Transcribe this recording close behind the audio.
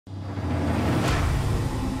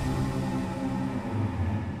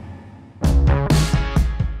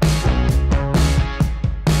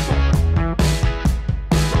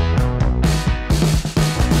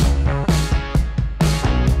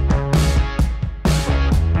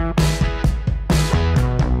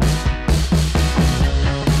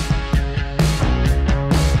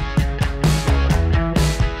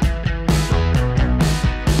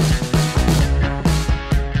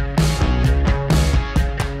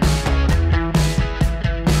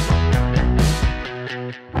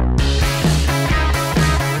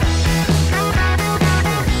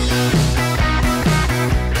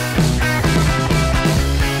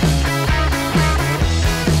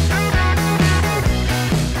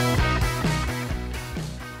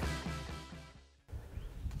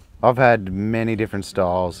I've had many different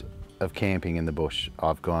styles of camping in the bush.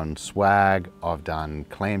 I've gone swag, I've done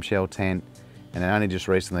clamshell tent, and then only just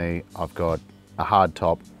recently I've got a hard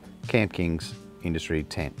top Camp King's industry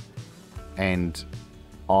tent. And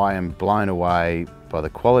I am blown away by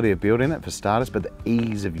the quality of building it for starters, but the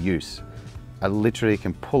ease of use. I literally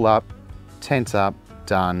can pull up, tent up,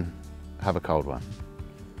 done, have a cold one.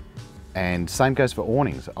 And same goes for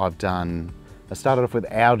awnings. I started off with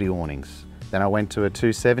Audi awnings. Then I went to a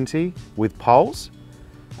 270 with poles.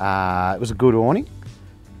 It was a good awning,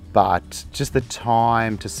 but just the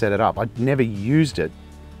time to set it up. I'd never used it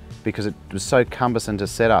because it was so cumbersome to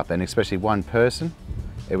set up, and especially one person,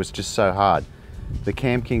 it was just so hard. The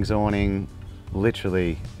Camp King's awning,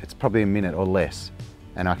 literally, it's probably a minute or less,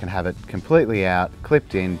 and I can have it completely out,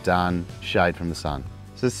 clipped in, done, shade from the sun.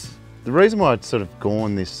 So the reason why I'd sort of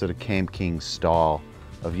gone this sort of Camp King style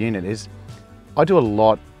of unit is I do a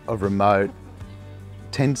lot of remote,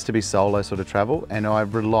 tends to be solo sort of travel, and I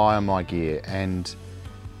rely on my gear, and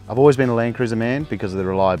I've always been a landcruiser man because of the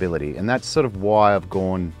reliability, and that's sort of why I've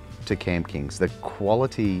gone to Camp King's. The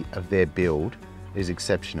quality of their build is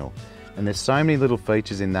exceptional, and there's so many little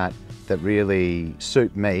features in that that really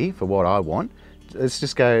suit me for what I want. Let's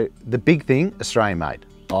just go, the big thing, Australian made.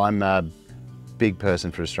 I'm a big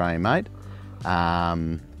person for Australian made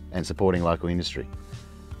and supporting local industry.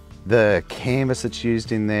 The canvas that's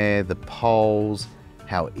used in there, the poles,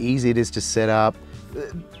 how easy it is to set up.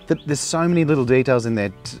 There's so many little details in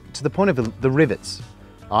there to the point of the rivets.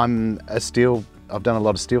 I've done a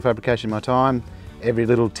lot of steel fabrication in my time. Every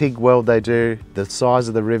little TIG weld they do, the size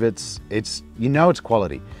of the rivets, you know it's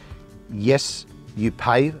quality. Yes, you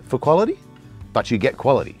pay for quality, but you get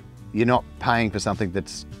quality. You're not paying for something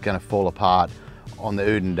that's gonna fall apart on the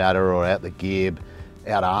Oodendata or out the Gib,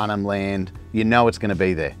 out Arnhem Land. You know it's gonna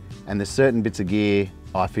be there. And there's certain bits of gear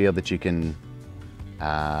I feel that you can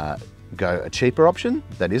go a cheaper option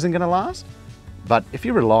that isn't going to last, but if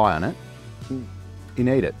you rely on it, you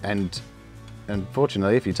need it. And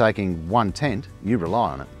unfortunately, if you're taking one tent, you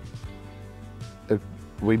rely on it.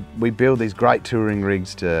 We build these great touring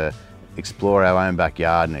rigs to explore our own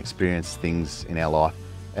backyard and experience things in our life,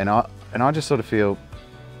 and I just sort of feel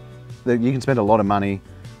that you can spend a lot of money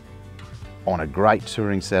on a great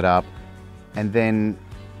touring setup, and then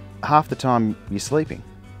half the time you're sleeping,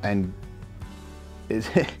 and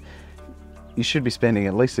you should be spending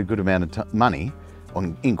at least a good amount of money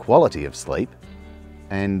in quality of sleep,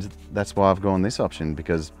 and that's why I've gone this option,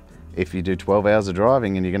 because if you do 12 hours of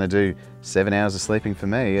driving and you're going to do 7 hours of sleeping, for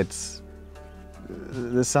me,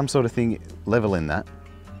 there's some sort of thing level in that.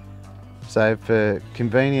 So for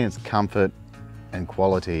convenience, comfort and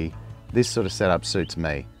quality, this sort of setup suits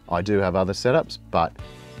me. I do have other setups, but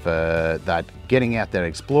for that getting out there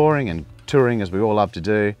exploring and touring as we all love to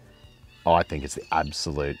do, I think it's the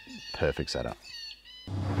absolute perfect setup.